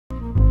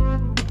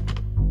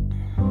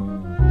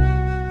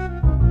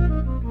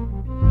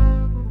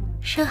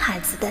生孩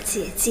子的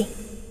捷径，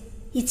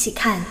一起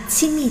看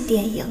亲密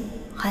电影，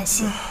唤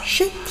醒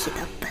身体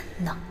的本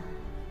能。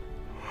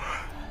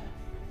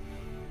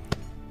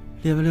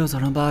礼拜六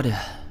早上8点，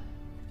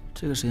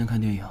这个时间看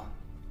电影，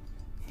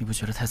你不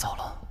觉得太早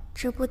了？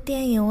这部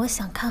电影我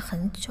想看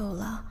很久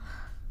了，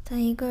但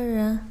一个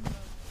人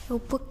又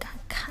不敢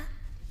看，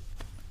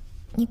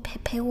你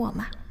陪我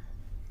嘛？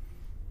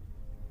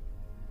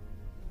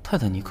泰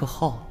坦尼克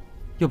号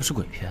又不是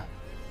鬼片，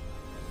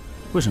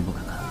为什么不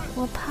敢看？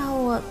我怕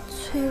我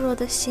脆弱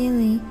的心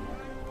灵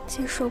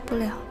接受不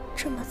了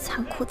这么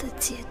残酷的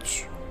结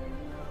局。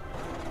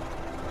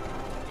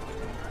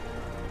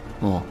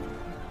哦，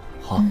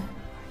好。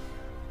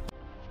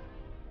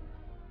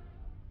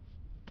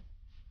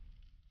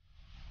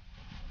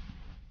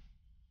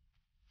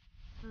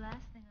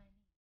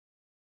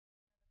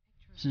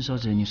申小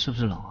姐，你是不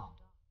是冷啊？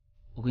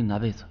我给你拿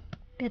被子。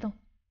别动。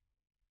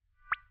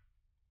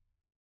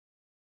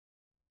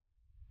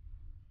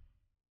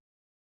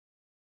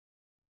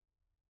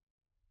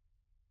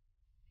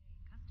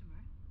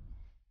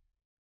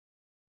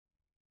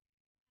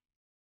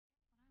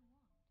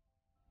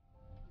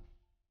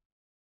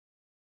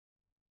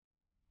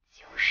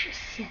就是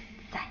现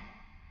在。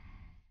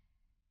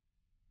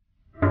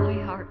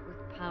My heart was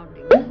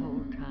pounding the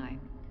whole time.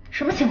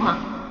 什么情况？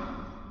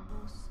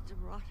 Most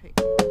erotic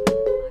of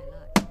my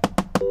life.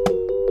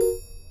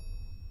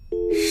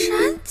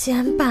 删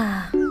减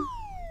版。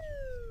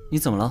你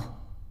怎么了？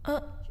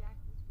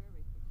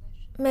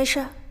没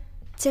事，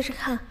接着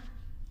看。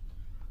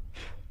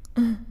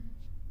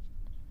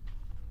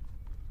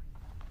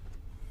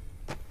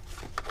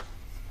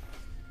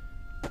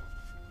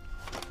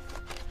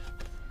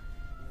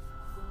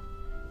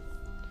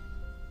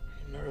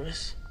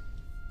Nervous?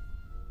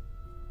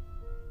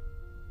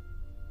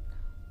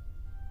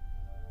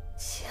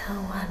 千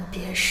万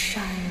别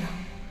删了。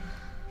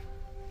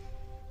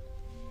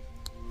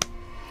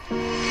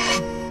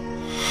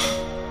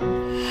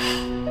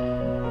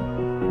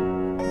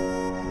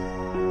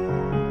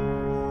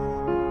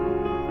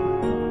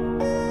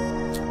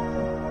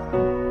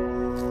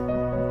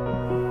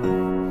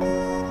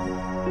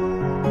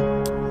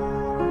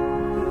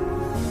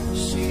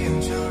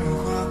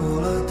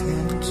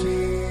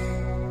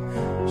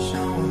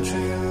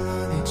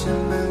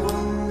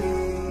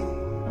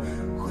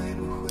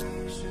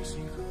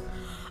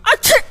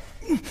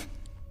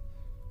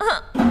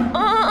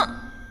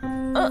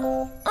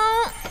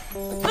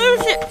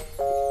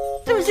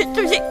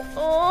对不起，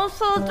我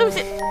错了，对不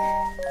起。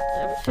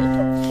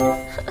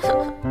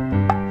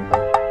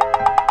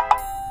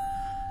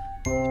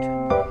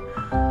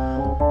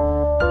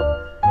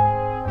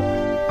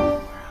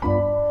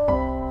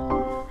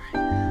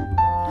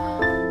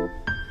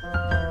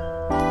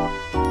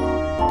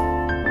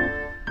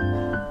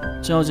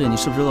甄小姐，你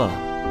是不是饿了？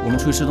我们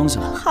出去吃东西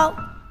了。好。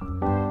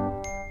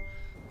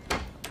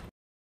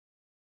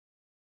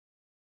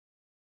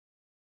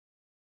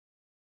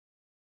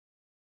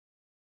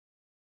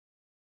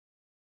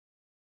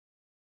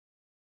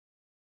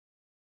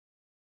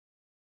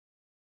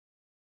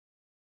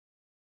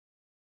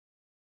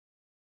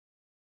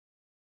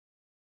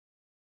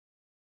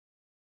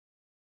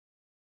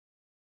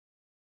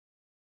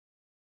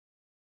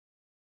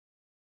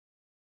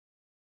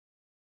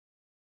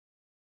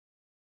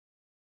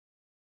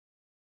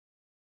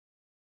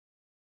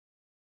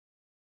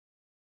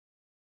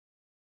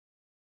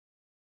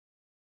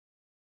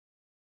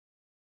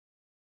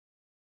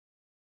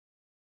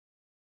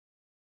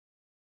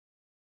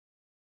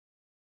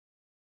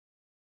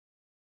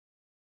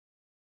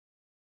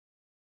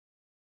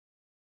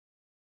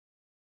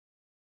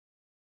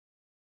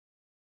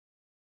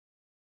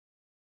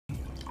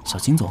小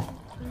金总，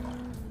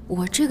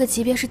我这个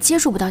级别是接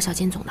触不到小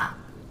金总的，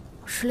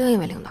是另一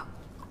位领导。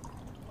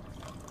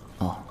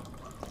哦，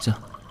行，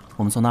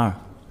我们坐那儿。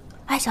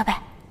哎，小北，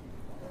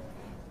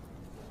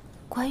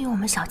关于我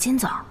们小金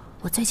总，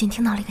我最近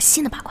听到了一个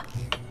新的八卦。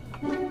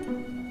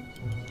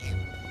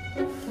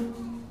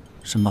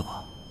什么八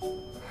卦？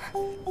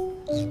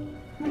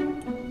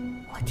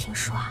我听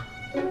说啊，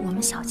我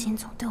们小金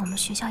总对我们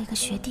学校一个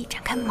学弟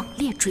展开猛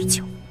烈追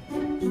求，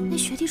那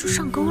学弟就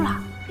上钩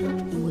了。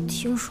我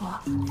听说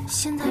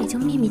现在已经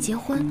秘密结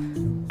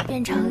婚，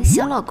变成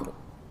小老公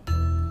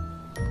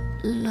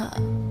了。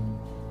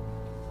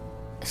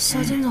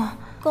小金总，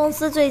公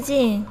司最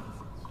近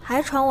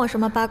还传我什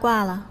么八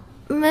卦了？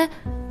没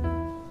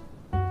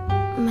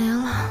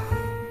了。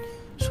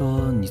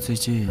说你最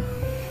近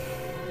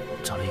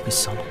找了一个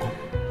小老公。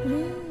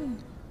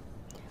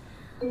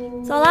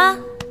走了，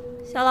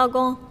小老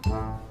公。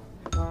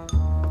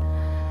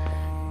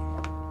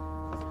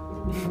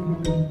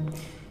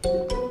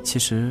其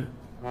实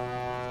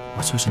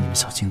我就是你们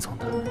小金总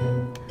的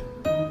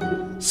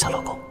小老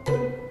公。